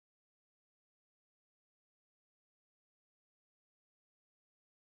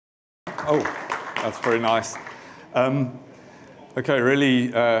Oh, that's very nice. Okay, really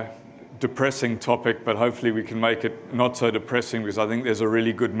depressing topic, but hopefully we can make it not so depressing because I think there's a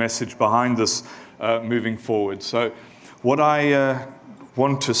really good message behind this moving forward. So what I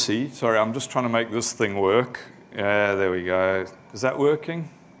want to see, sorry, I'm just trying to make this thing work. There we go. Is that working?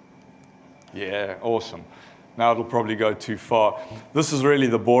 Yeah, awesome. Now it'll probably go too far. This is really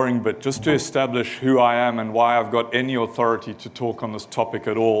the boring bit, just to establish who I am and why I've got any authority to talk on this topic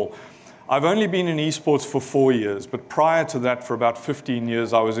at all. I've only been in esports for 4 years, but prior to that, for about 15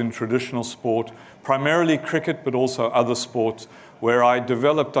 years, I was in traditional sport, primarily cricket, but also other sports, where I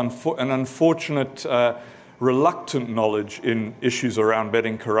developed an unfortunate, reluctant knowledge in issues around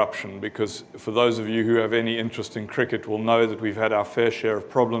betting corruption, because for those of you who have any interest in cricket will know that we've had our fair share of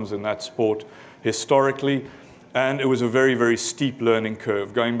problems in that sport historically, and it was a very, very steep learning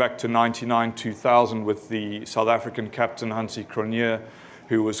curve, going back to 99-2000 with the South African captain Hansie Cronje,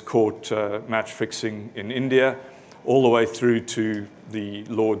 who was caught match fixing in India, all the way through to the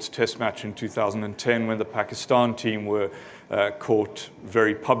Lord's Test match in 2010 when the Pakistan team were caught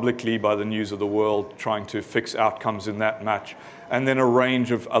very publicly by the news of the world trying to fix outcomes in that match, and then a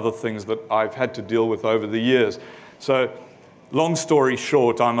range of other things that I've had to deal with over the years. So long story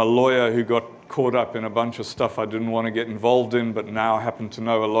short, I'm a lawyer who got caught up in a bunch of stuff I didn't want to get involved in, but now happen to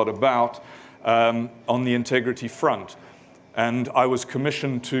know a lot about on the integrity front. And I was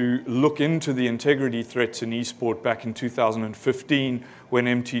commissioned to look into the integrity threats in esport back in 2015 when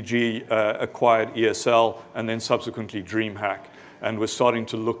MTG acquired ESL and then subsequently DreamHack, and was starting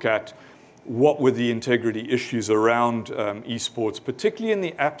to look at what were the integrity issues around esports, particularly in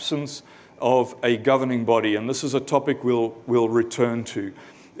the absence of a governing body. And this is a topic we'll return to.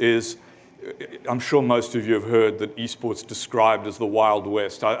 I'm sure most of you have heard that esports described as the Wild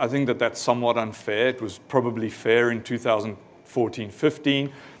West. I think that that's somewhat unfair. It was probably fair in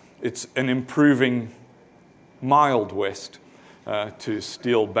 2014-15. It's an improving mild West, to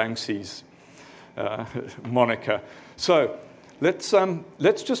steal Banksy's moniker. So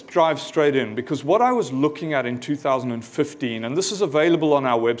let's just drive straight in, because what I was looking at in 2015, and this is available on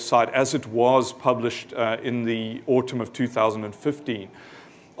our website as it was published in the autumn of 2015,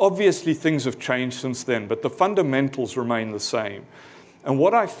 obviously, things have changed since then, but the fundamentals remain the same. And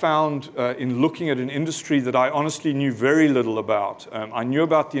what I found in looking at an industry that I honestly knew very little about, I knew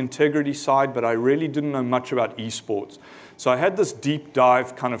about the integrity side, but I really didn't know much about esports. So I had this deep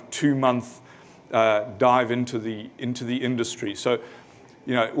dive, kind of 2-month dive into the industry. So,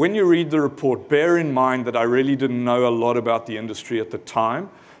 you know, when you read the report, bear in mind that I really didn't know a lot about the industry at the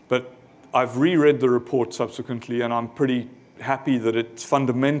time, but I've reread the report subsequently, and I'm pretty happy that its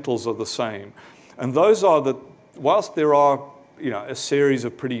fundamentals are the same. And those are that whilst there are a series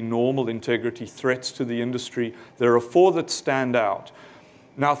of pretty normal integrity threats to the industry, there are 4 that stand out.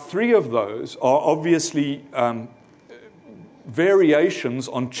 Now, 3 of those are obviously variations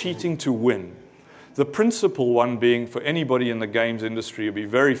on cheating to win. The principal one being, for anybody in the games industry you'll be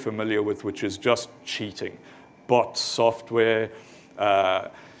very familiar with, which is just cheating. Bots, software,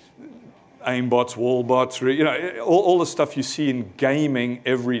 aimbots, wallbots, all the stuff you see in gaming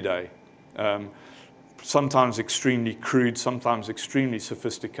every day. Sometimes extremely crude, sometimes extremely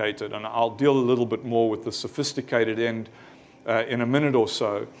sophisticated. And I'll deal a little bit more with the sophisticated end in a minute or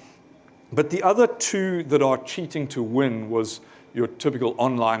so. But the other 2 that are cheating to win was your typical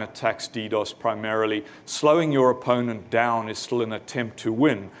online attacks, DDoS primarily. Slowing your opponent down is still an attempt to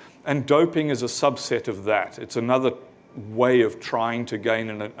win. And doping is a subset of that. It's another way of trying to gain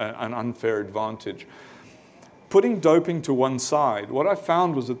an unfair advantage. Putting doping to one side, what I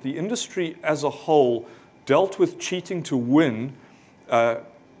found was that the industry as a whole dealt with cheating to win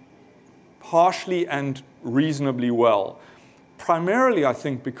partially and reasonably well. Primarily, I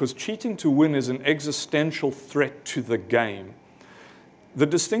think, because cheating to win is an existential threat to the game. The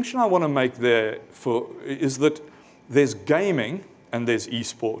distinction I want to make there is that there's gaming and there's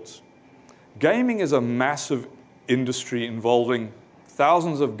esports. Gaming is a massive industry involving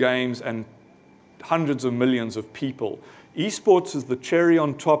thousands of games and hundreds of millions of people. Esports is the cherry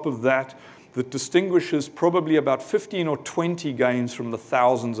on top of that distinguishes probably about 15 or 20 games from the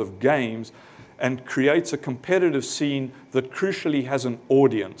thousands of games and creates a competitive scene that crucially has an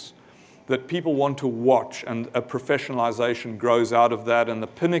audience that people want to watch, and a professionalization grows out of that. And the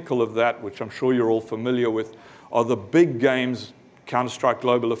pinnacle of that, which I'm sure you're all familiar with, are the big games: Counter-Strike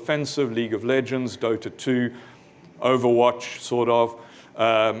Global Offensive, League of Legends, Dota 2, Overwatch, sort of,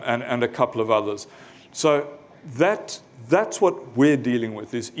 and a couple of others. So that's what we're dealing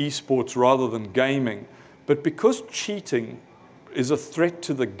with, is esports rather than gaming. But because cheating is a threat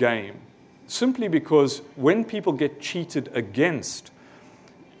to the game, simply because when people get cheated against,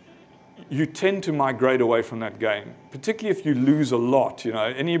 you tend to migrate away from that game, particularly if you lose a lot. You know,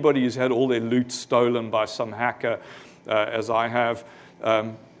 anybody who's had all their loot stolen by some hacker, as I have,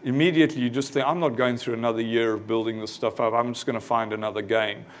 immediately you just think, I'm not going through another year of building this stuff up. I'm just going to find another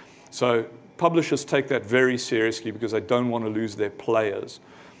game. So publishers take that very seriously because they don't want to lose their players.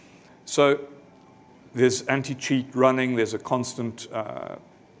 So there's anti-cheat running. There's a constant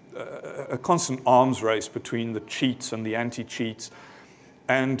arms race between the cheats and the anti-cheats.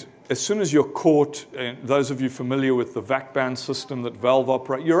 And as soon as you're caught, those of you familiar with the VAC ban system that Valve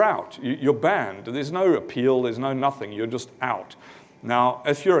operates, you're out. You're banned. There's no appeal. There's no nothing. You're just out. Now,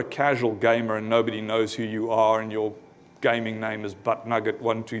 if you're a casual gamer and nobody knows who you are and your gaming name is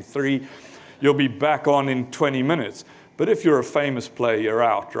ButtNugget123, you'll be back on in 20 minutes. But if you're a famous player, you're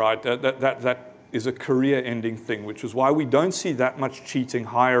out, right? That is a career-ending thing, which is why we don't see that much cheating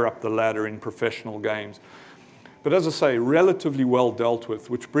higher up the ladder in professional games. But as I say, relatively well dealt with,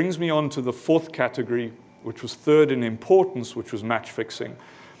 which brings me on to the fourth category, which was third in importance, which was match fixing.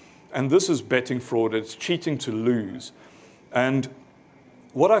 And this is betting fraud. It's cheating to lose. And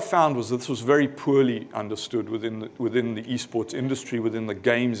what I found was that this was very poorly understood within the esports industry, within the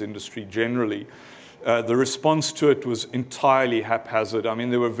games industry generally. The response to it was entirely haphazard. I mean,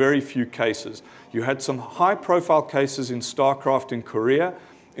 there were very few cases. You had some high-profile cases in StarCraft in Korea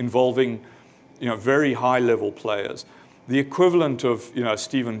involving very high-level players. The equivalent of,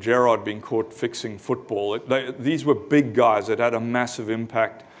 Steven Gerrard being caught fixing football. These were big guys that had a massive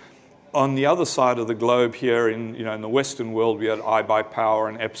impact. On the other side of the globe here in the Western world, we had iBuyPower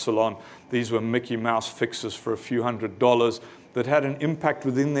and Epsilon. These were Mickey Mouse fixes for a few $100s that had an impact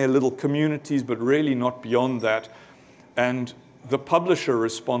within their little communities, but really not beyond that. And the publisher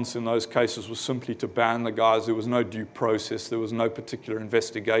response in those cases was simply to ban the guys. There was no due process. There was no particular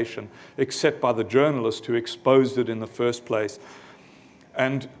investigation, except by the journalist who exposed it in the first place.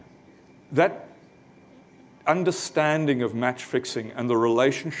 And that understanding of match fixing and the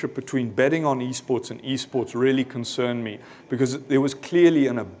relationship between betting on esports and esports really concerned me, because there was clearly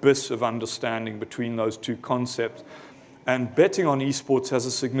an abyss of understanding between those two concepts. And betting on esports has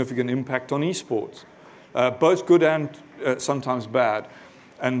a significant impact on esports, both good and sometimes bad.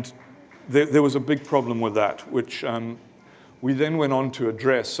 And there was a big problem with that, which we then went on to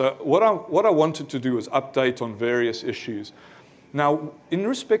address. So what I wanted to do was update on various issues. Now, in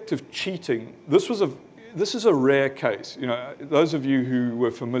respect of cheating, this is a rare case. Those of you who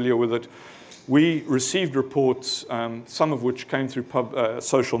were familiar with it, we received reports, some of which came through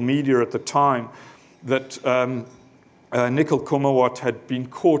social media at the time, that Nicol Kumawat had been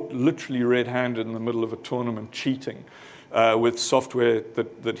caught literally red-handed in the middle of a tournament cheating with software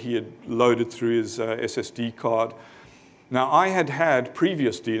that he had loaded through his SSD card. Now, I had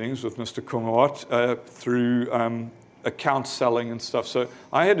previous dealings with Mr. Kumawat through account selling and stuff. So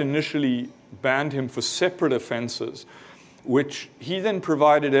I had initially banned him for separate offenses, which he then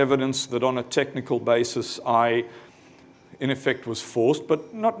provided evidence that on a technical basis I, in effect, was forced,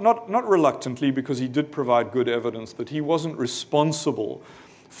 but not reluctantly, because he did provide good evidence that he wasn't responsible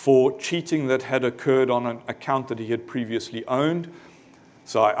for cheating that had occurred on an account that he had previously owned.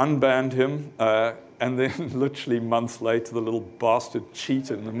 So I unbanned him, and then literally months later, the little bastard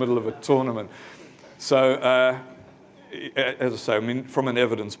cheated in the middle of a tournament. So as I say, I mean, from an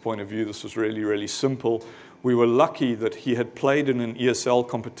evidence point of view, this was really, really simple. We were lucky that he had played in an ESL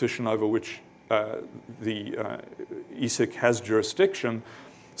competition over which the ESIC has jurisdiction,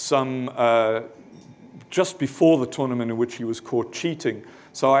 just before the tournament in which he was caught cheating.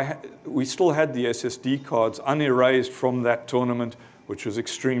 So we still had the SSD cards unerased from that tournament, which was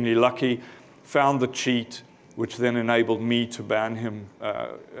extremely lucky, found the cheat, which then enabled me to ban him.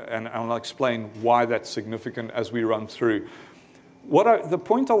 And I'll explain why that's significant as we run through. The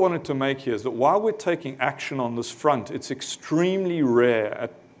point I wanted to make here is that while we're taking action on this front, it's extremely rare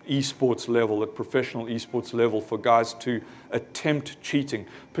at esports level, at professional esports level, for guys to attempt cheating,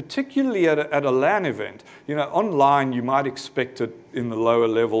 particularly at a LAN event. Online, you might expect it in the lower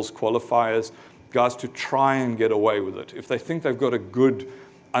levels, qualifiers, guys to try and get away with it if they think they've got a good,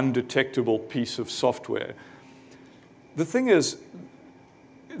 undetectable piece of software. The thing is,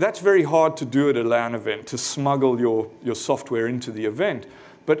 that's very hard to do at a LAN event, to smuggle your software into the event.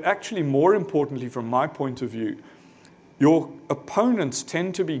 But actually, more importantly, from my point of view, your opponents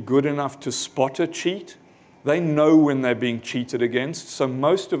tend to be good enough to spot a cheat. They know when they're being cheated against. So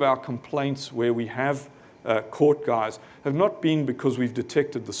most of our complaints where we have caught guys have not been because we've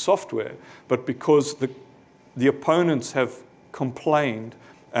detected the software, but because the opponents have complained,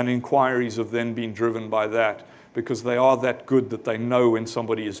 and inquiries have then been driven by that, because they are that good that they know when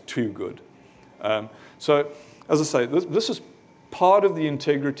somebody is too good. So, as I say, this is part of the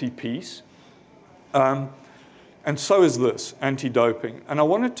integrity piece, and so is this, anti-doping. And I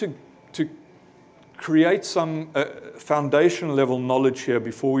wanted to create some foundation level knowledge here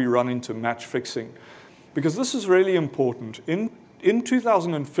before we run into match fixing, because this is really important. In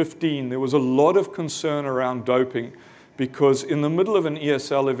 2015, there was a lot of concern around doping because in the middle of an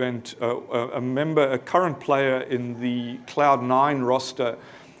ESL event, a current player in the Cloud9 roster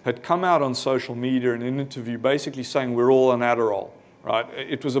had come out on social media in an interview basically saying we're all on Adderall, right?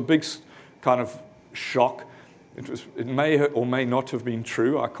 It was a big kind of shock. It may or may not have been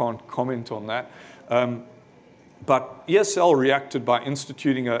true. I can't comment on that. But ESL reacted by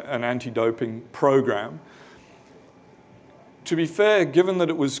instituting an anti-doping program. To be fair, given that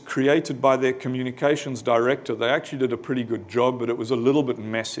it was created by their communications director, they actually did a pretty good job, but it was a little bit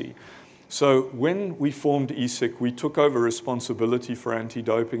messy. So when we formed ESIC, we took over responsibility for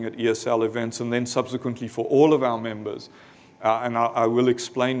anti-doping at ESL events and then subsequently for all of our members. And I will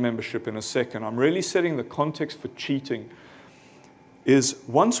explain membership in a second. I'm really setting the context for cheating. Is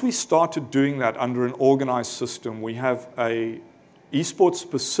once we started doing that under an organized system, we have a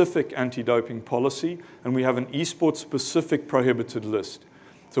esports-specific anti-doping policy, and we have an esports-specific prohibited list.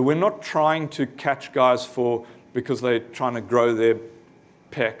 So we're not trying to catch guys because they're trying to grow their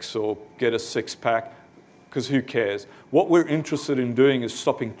pecs or get a six-pack, because who cares? What we're interested in doing is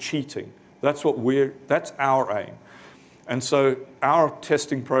stopping cheating. That's our aim. And so our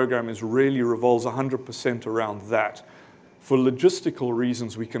testing program revolves 100% around that. For logistical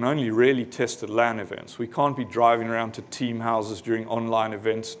reasons, we can only really test at LAN events. We can't be driving around to team houses during online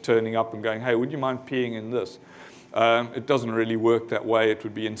events, turning up and going, hey, would you mind peeing in this? It doesn't really work that way. It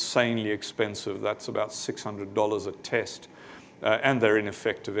would be insanely expensive. That's about $600 a test, and they're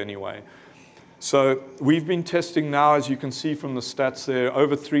ineffective anyway. So we've been testing now, as you can see from the stats there,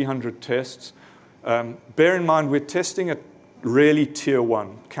 over 300 tests. Bear in mind, we're testing at really tier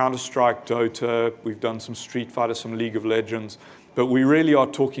 1, Counter-Strike, Dota, we've done some Street Fighter, some League of Legends, but we really are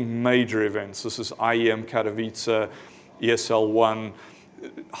talking major events. This is IEM Katowice, ESL 1,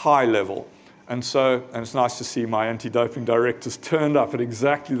 high level. And it's nice to see my anti-doping directors turned up at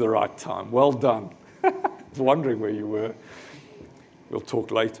exactly the right time. Well done. I was wondering where you were. We'll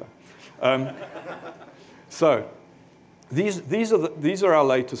talk later. These are our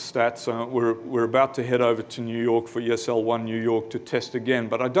latest stats. We're about to head over to New York for ESL 1 New York to test again,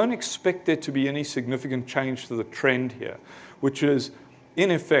 but I don't expect there to be any significant change to the trend here, which is,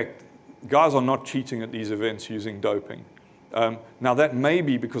 in effect, guys are not cheating at these events using doping. Now, that may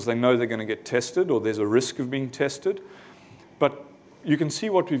be because they know they're going to get tested or there's a risk of being tested, but you can see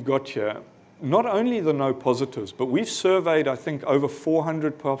what we've got here. Not only the no positives, but we've surveyed, I think, over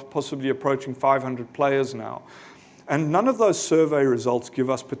 400, possibly approaching 500 players now. And none of those survey results give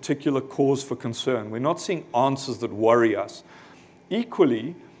us particular cause for concern. We're not seeing answers that worry us.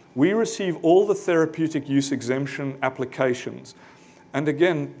 Equally, we receive all the therapeutic use exemption applications. And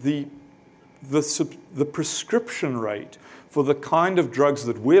again, the prescription rate for the kind of drugs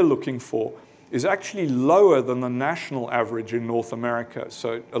that we're looking for is actually lower than the national average in North America.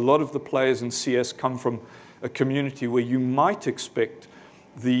 So a lot of the players in CS come from a community where you might expect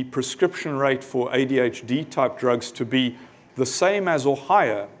the prescription rate for ADHD type drugs to be the same as or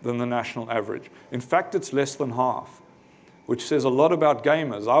higher than the national average. In fact, it's less than half, which says a lot about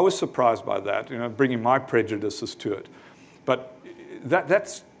gamers. I was surprised by that, bringing my prejudices to it. But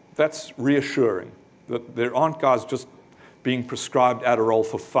that's reassuring, that there aren't guys just being prescribed Adderall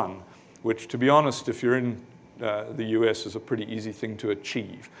for fun, which, to be honest, if you're in the US, is a pretty easy thing to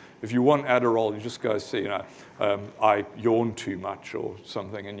achieve. If you want Adderall, you just go see, I yawn too much or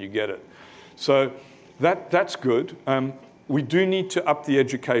something, and you get it. So that's good. We do need to up the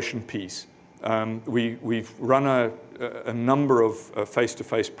education piece. We've run a number of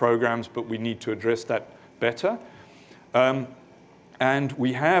face-to-face programs, but we need to address that better. And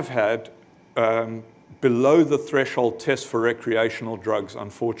we have had below the threshold tests for recreational drugs,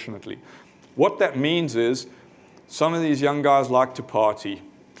 unfortunately. What that means is some of these young guys like to party.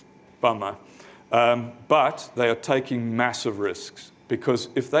 Bummer. But they are taking massive risks, because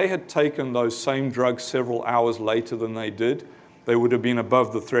if they had taken those same drugs several hours later than they did, they would have been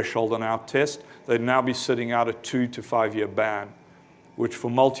above the threshold on our test. They'd now be sitting out a 2 to 5 year ban, which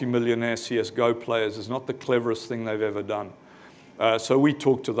for multi-millionaire CSGO players is not the cleverest thing they've ever done. So we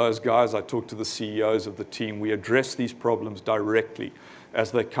talk to those guys. I talk to the CEOs of the team. We address these problems directly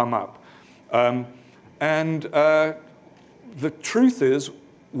as they come up. And the truth is,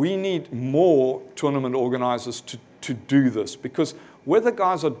 we need more tournament organizers to do this, because whether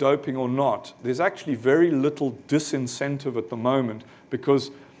guys are doping or not, there's actually very little disincentive at the moment, because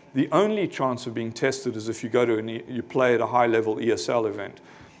The only chance of being tested is if you go to you play at a high-level ESL event.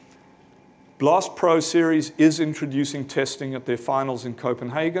 Blast Pro Series is introducing testing at their finals in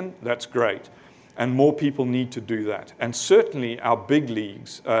Copenhagen. That's great. And more people need to do that. And certainly our big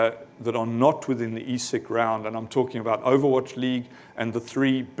leagues that are not within the ESIC round, and I'm talking about Overwatch League and the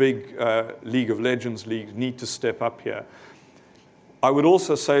 3 big League of Legends leagues, need to step up here. I would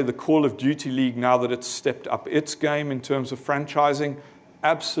also say the Call of Duty League, now that it's stepped up its game in terms of franchising,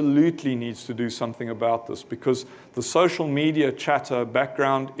 absolutely needs to do something about this, because the social media chatter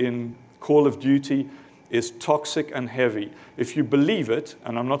background in Call of Duty is toxic and heavy. If you believe it,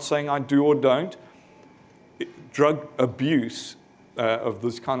 and I'm not saying I do or don't, drug abuse of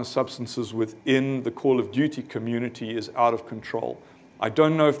this kind of substances within the Call of Duty community is out of control. I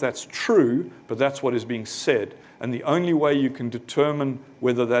don't know if that's true, but that's what is being said. And the only way you can determine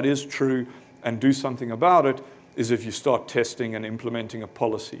whether that is true and do something about it is if you start testing and implementing a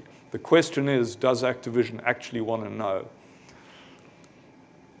policy. The question is, does Activision actually want to know?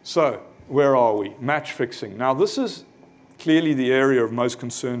 So, where are we? Match fixing. Now, this is clearly the area of most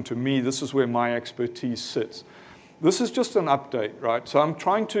concern to me. This is where my expertise sits. This is just an update, right? So I'm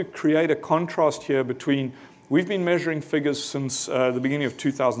trying to create a contrast here between, we've been measuring figures since the beginning of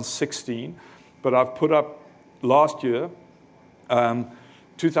 2016, but I've put up last year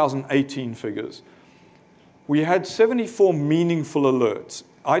 2018 figures. We had 74 meaningful alerts.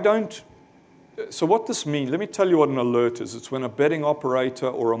 So what this means, let me tell you what an alert is. It's when a betting operator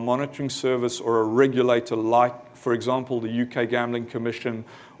or a monitoring service or a regulator like, for example, the UK Gambling Commission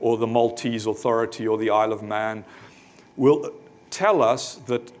or the Maltese Authority or the Isle of Man will tell us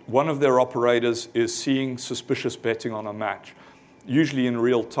that one of their operators is seeing suspicious betting on a match, usually in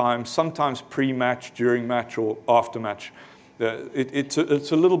real time, sometimes pre-match, during match, or after match. It's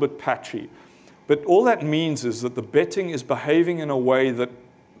a little bit patchy. But all that means is that the betting is behaving in a way that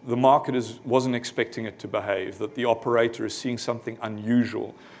the market wasn't expecting it to behave, that the operator is seeing something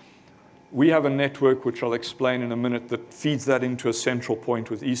unusual. We have a network, which I'll explain in a minute, that feeds that into a central point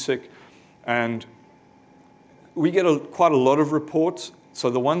with ESIC. And we get quite a lot of reports. So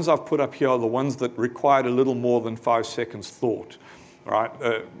the ones I've put up here are the ones that required a little more than 5 seconds thought, right?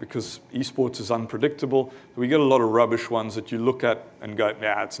 Because esports is unpredictable. We get a lot of rubbish ones that you look at and go,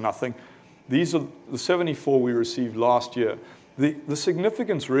 yeah, it's nothing. These are the 74 we received last year. The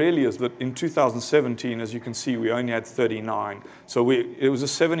significance really is that in 2017, as you can see, we only had 39. So it was a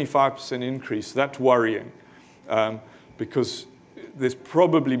 75% increase. That's worrying because there's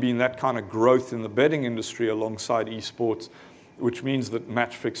probably been that kind of growth in the betting industry alongside esports, which means that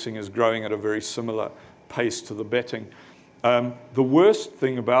match fixing is growing at a very similar pace to the betting. The worst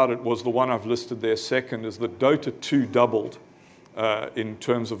thing about it was the one I've listed there second, is that Dota 2 doubled in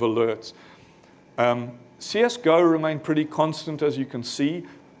terms of alerts. CSGO remained pretty constant, as you can see,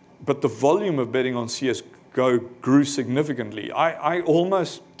 but the volume of betting on CSGO grew significantly. I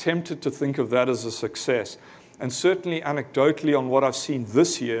almost tempted to think of that as a success. And certainly anecdotally on what I've seen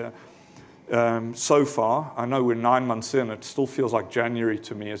this year so far, I know we're 9 months in, it still feels like January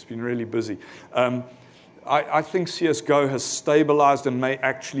to me, it's been really busy. I think CSGO has stabilized and may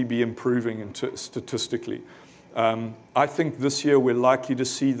actually be improving statistically. I think this year we're likely to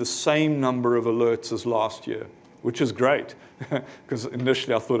see the same number of alerts as last year, which is great, because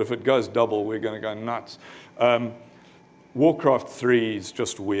initially I thought if it goes double, we're going to go nuts. Warcraft 3 is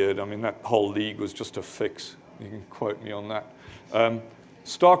just weird. I mean, that whole league was just a fix. You can quote me on that.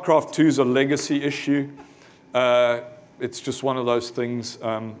 StarCraft 2 is a legacy issue. It's just one of those things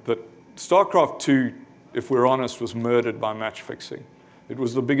that StarCraft 2, if we're honest, was murdered by match fixing. It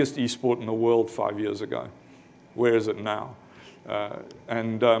was the biggest esport in the world 5 years ago. Where is it now?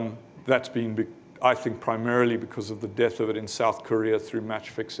 That's been, I think, primarily because of the death of it in South Korea through match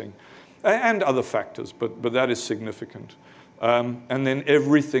fixing and other factors, but that is significant. And then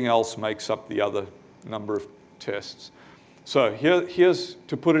everything else makes up the other number of tests. So here's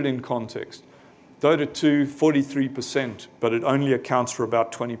to put it in context. Dota 2, 43%, but it only accounts for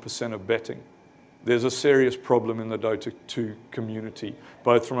about 20% of betting. There's a serious problem in the Dota 2 community,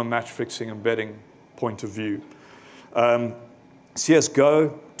 both from a match fixing and betting point of view.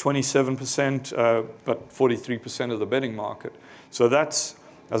 CSGO, 27%, but 43% of the betting market. So that's,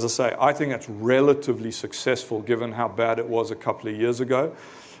 as I say, I think that's relatively successful given how bad it was a couple of years ago.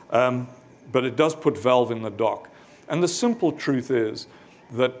 But it does put Valve in the dock. And the simple truth is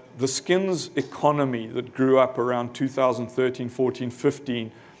that the skins economy that grew up around 2013, 14,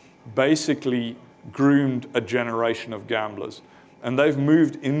 15 basically groomed a generation of gamblers. And they've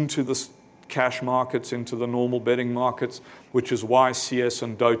moved into the cash markets, into the normal betting markets, which is why CS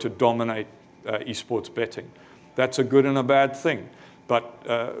and Dota dominate esports betting. That's a good and a bad thing.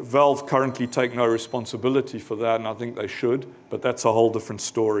 But Valve currently take no responsibility for that, and I think they should, but that's a whole different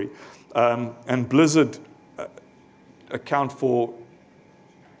story. And Blizzard account for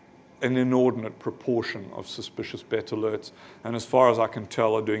an inordinate proportion of suspicious bet alerts, and as far as I can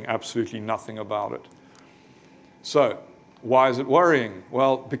tell, are doing absolutely nothing about it. So, why is it worrying?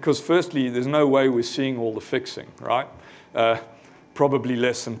 Well, because firstly, there's no way we're seeing all the fixing, right? Probably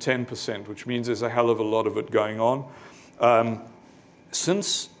less than 10%, which means there's a hell of a lot of it going on.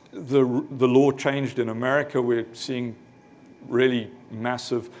 Since the law changed in America, we're seeing really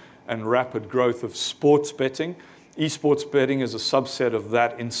massive and rapid growth of sports betting. Esports betting is a subset of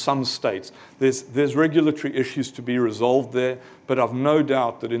that in some states. There's regulatory issues to be resolved there, but I've no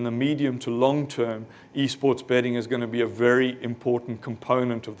doubt that in the medium to long term, esports betting is going to be a very important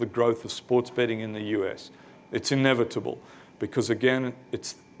component of the growth of sports betting in the US. It's inevitable because, again,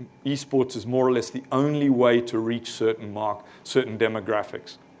 esports is more or less the only way to reach certain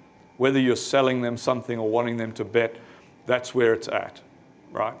demographics. Whether you're selling them something or wanting them to bet, that's where it's at,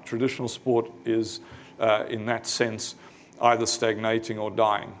 right? Traditional sport is, in that sense, either stagnating or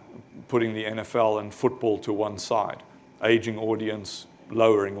dying, putting the NFL and football to one side, aging audience,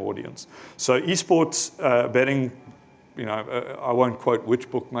 lowering audience. So esports betting, I won't quote which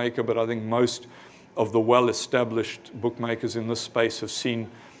bookmaker, but I think most of the well-established bookmakers in this space have seen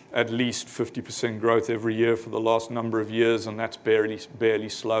at least 50% growth every year for the last number of years, and that's barely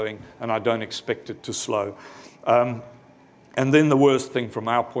slowing, and I don't expect it to slow. And then the worst thing from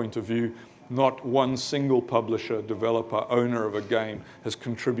our point of view, not one single publisher, developer, owner of a game has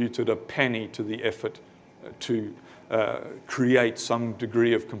contributed a penny to the effort to create some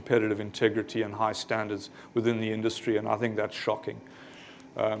degree of competitive integrity and high standards within the industry, and I think that's shocking.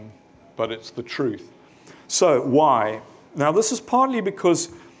 But it's the truth. So why? Now, this is partly because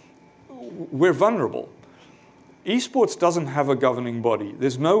we're vulnerable. Esports doesn't have a governing body.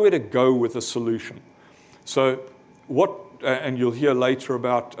 There's nowhere to go with a solution. So and you'll hear later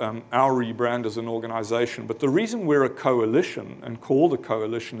about our rebrand as an organization, but the reason we're a coalition and called a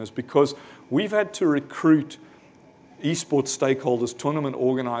coalition is because we've had to recruit esports stakeholders, tournament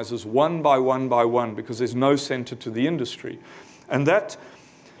organizers, one by one, because there's no center to the industry. And that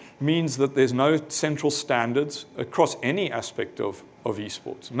means that there's no central standards across any aspect of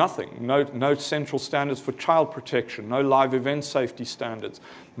esports. Nothing. No central standards for child protection, no live event safety standards,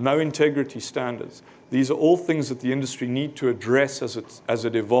 no integrity standards. These are all things that the industry need to address as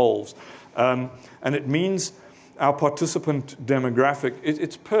it evolves. And it means our participant demographic,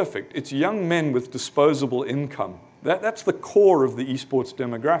 it's perfect. It's young men with disposable income. That's the core of the esports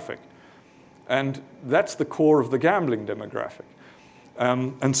demographic. And that's the core of the gambling demographic.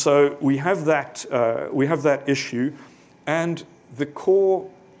 And so we have that issue, and the core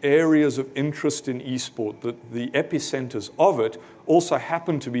areas of interest in esport, the epicenters of it, also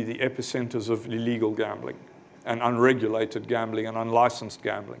happen to be the epicenters of illegal gambling and unregulated gambling and unlicensed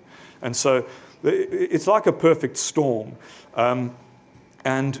gambling. And so it's like a perfect storm,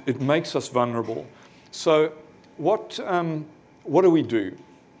 and it makes us vulnerable. So what do we do?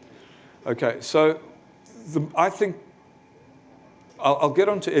 Okay, so I think I'll get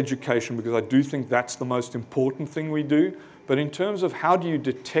onto education because I do think that's the most important thing we do. But in terms of how do you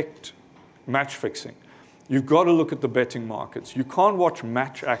detect match fixing, you've got to look at the betting markets. You can't watch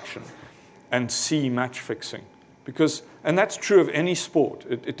match action and see match fixing. And that's true of any sport.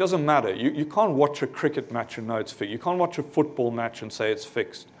 It doesn't matter. You can't watch a cricket match and know it's fixed. You can't watch a football match and say it's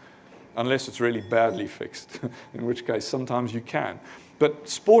fixed, unless it's really badly fixed, in which case sometimes you can. But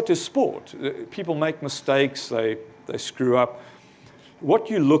sport is sport. People make mistakes. They screw up. What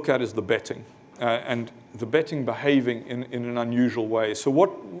you look at is the betting, and the betting behaving in an unusual way. So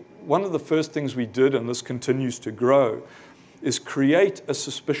one of the first things we did, and this continues to grow, is create a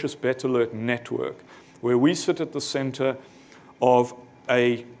suspicious bet alert network where we sit at the center of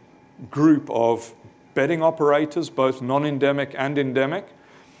a group of betting operators, both non-endemic and endemic.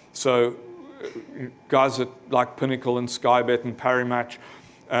 So guys like Pinnacle and Skybet and Parimatch,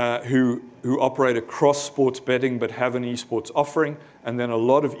 who operate across sports betting but have an esports offering, and then a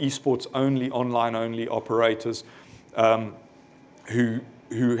lot of esports-only, online-only operators who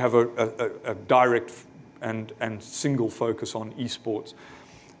have a direct and single focus on esports.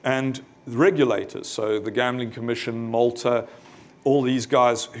 And the regulators, so the Gambling Commission, Malta, all these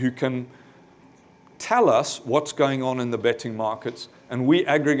guys who can tell us what's going on in the betting markets, and we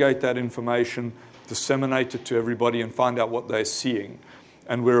aggregate that information, disseminate it to everybody, and find out what they're seeing.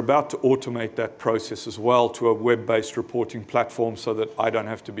 And we're about to automate that process as well to a web-based reporting platform so that I don't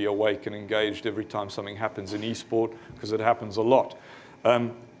have to be awake and engaged every time something happens in esport, because it happens a lot.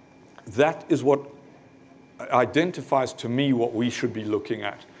 That is what identifies to me what we should be looking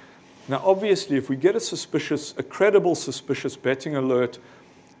at. Now, obviously, if we get a credible suspicious betting alert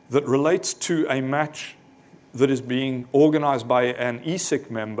that relates to a match that is being organized by an ESIC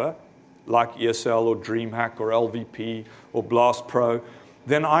member, like ESL or DreamHack or LVP or Blast Pro,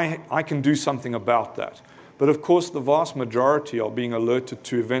 then I can do something about that. But of course, the vast majority are being alerted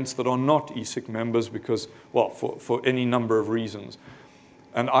to events that are not ESIC members because, well, for any number of reasons.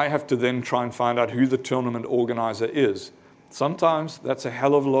 And I have to then try and find out who the tournament organizer is. Sometimes that's a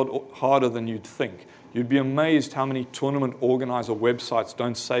hell of a lot harder than you'd think. You'd be amazed how many tournament organizer websites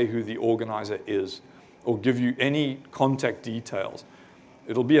don't say who the organizer is or give you any contact details.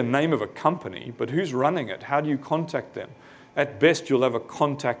 It'll be a name of a company, but who's running it? How do you contact them? At best, you'll have a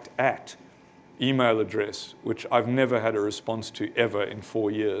contact at email address, which I've never had a response to ever in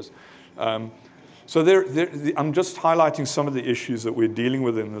 4 years. So I'm just highlighting some of the issues that we're dealing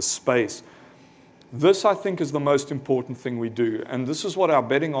with in this space. This, I think, is the most important thing we do, and this is what our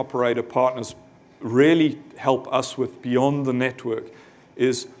betting operator partners really help us with beyond the network,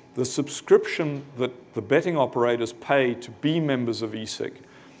 is the subscription that the betting operators pay to be members of ESIC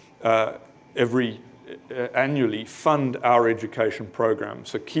annually fund our education program.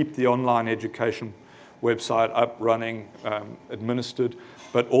 So keep the online education website up, running, administered,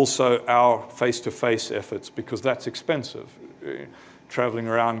 but also our face-to-face efforts, because that's expensive. Traveling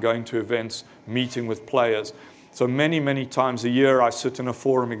around, going to events, meeting with players. So many, many times a year I sit in a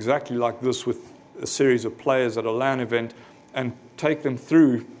forum exactly like this with a series of players at a LAN event and take them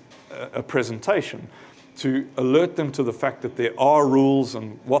through a presentation to alert them to the fact that there are rules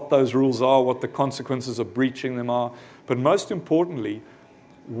and what those rules are, what the consequences of breaching them are. But most importantly,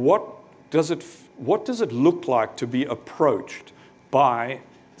 what does it look like to be approached by,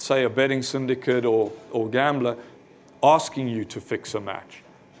 say, a betting syndicate or gambler asking you to fix a match?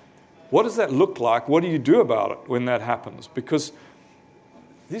 What does that look like? What do you do about it when that happens? Because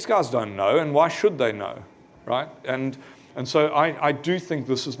these guys don't know, and why should they know, right? And so I do think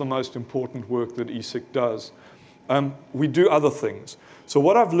this is the most important work that ESIC does. We do other things. So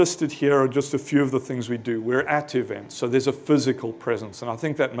what I've listed here are just a few of the things we do. We're at events, so there's a physical presence, and I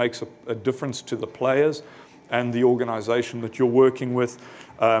think that makes a difference to the players and the organization that you're working with.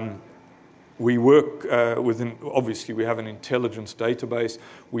 We work obviously we have an intelligence database.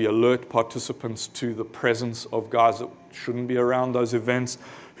 We alert participants to the presence of guys that shouldn't be around those events,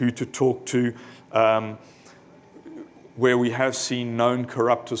 who to talk to, where we have seen known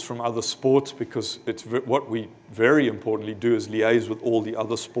corruptors from other sports, because what we very importantly do is liaise with all the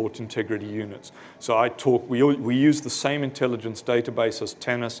other sport integrity units. So we use the same intelligence database as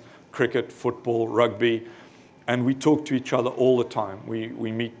tennis, cricket, football, rugby, and we talk to each other all the time.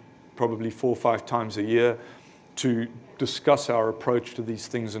 We meet probably 4 or 5 times a year to discuss our approach to these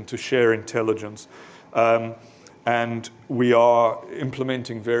things and to share intelligence. And we are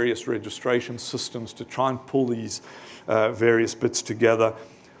implementing various registration systems to try and pull these various bits together.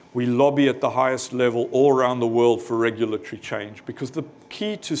 We lobby at the highest level all around the world for regulatory change, because the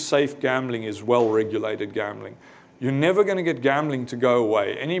key to safe gambling is well-regulated gambling. You're never going to get gambling to go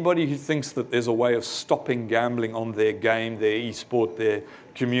away. Anybody who thinks that there's a way of stopping gambling on their game, their esport, their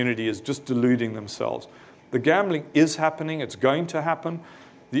community is just deluding themselves. The gambling is happening. It's going to happen.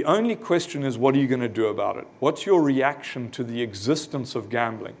 The only question is, what are you going to do about it? What's your reaction to the existence of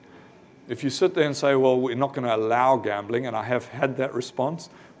gambling? If you sit there and say, well, we're not going to allow gambling, and I have had that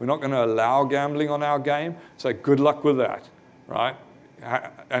response, we're not going to allow gambling on our game, say, good luck with that, right?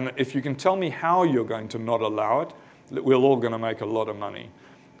 And if you can tell me how you're going to not allow it, we're all going to make a lot of money,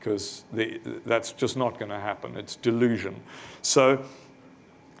 because that's just not going to happen. It's delusion. So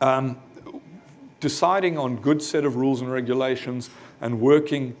deciding on good set of rules and regulations and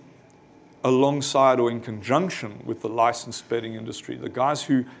working alongside or in conjunction with the licensed betting industry, the guys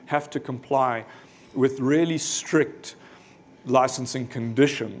who have to comply with really strict licensing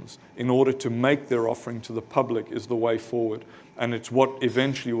conditions in order to make their offering to the public, is the way forward. And it's what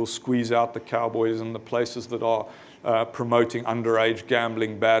eventually will squeeze out the cowboys and the places that are promoting underage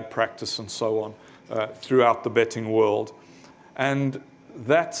gambling, bad practice, and so on throughout the betting world. And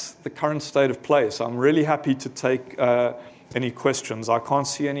that's the current state of play. So I'm really happy to take any questions. I can't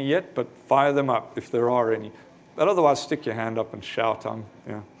see any yet, but fire them up if there are any. But otherwise, stick your hand up and shout.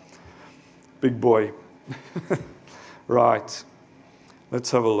 Big boy. Right.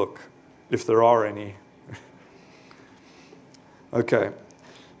 Let's have a look if there are any. Okay.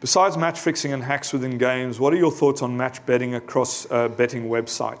 Besides match fixing and hacks within games, what are your thoughts on match betting across betting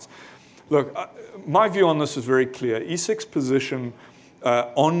websites? Look, my view on this is very clear. ESIC's position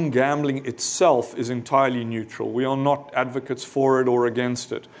on gambling itself is entirely neutral. We are not advocates for it or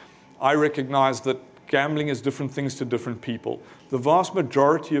against it. I recognize that gambling is different things to different people. The vast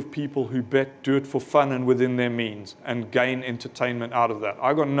majority of people who bet do it for fun and within their means and gain entertainment out of that.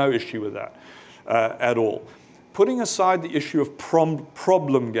 I've got no issue with that at all. Putting aside the issue of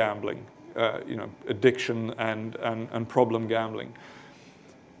problem gambling, addiction and problem gambling,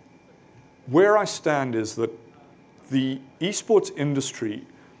 where I stand is that the esports industry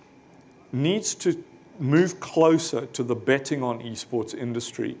needs to move closer to the betting on esports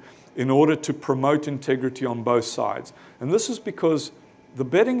industry in order to promote integrity on both sides. And this is because the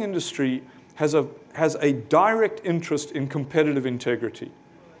betting industry has a direct interest in competitive integrity.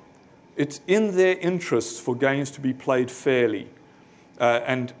 It's in their interests for games to be played fairly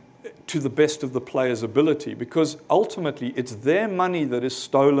and to the best of the player's ability, because ultimately it's their money that is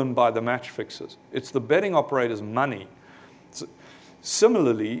stolen by the match fixers. It's the betting operators' money.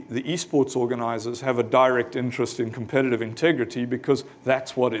 Similarly, the esports organizers have a direct interest in competitive integrity because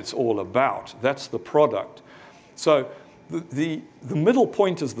that's what it's all about. That's the product. So the middle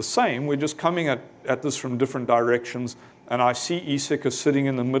point is the same. We're just coming at this from different directions, and I see ESIC as sitting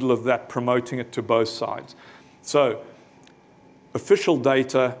in the middle of that, promoting it to both sides. So official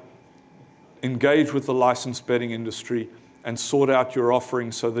data, engage with the licensed betting industry, and sort out your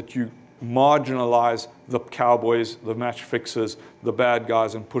offering so that you marginalize the cowboys, the match fixers, the bad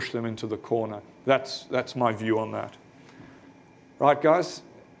guys, and push them into the corner. That's my view on that. Right, guys?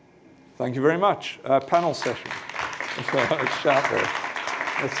 Thank you very much. Panel session. That's all right. Shout there.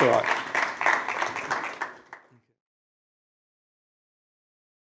 That's all right.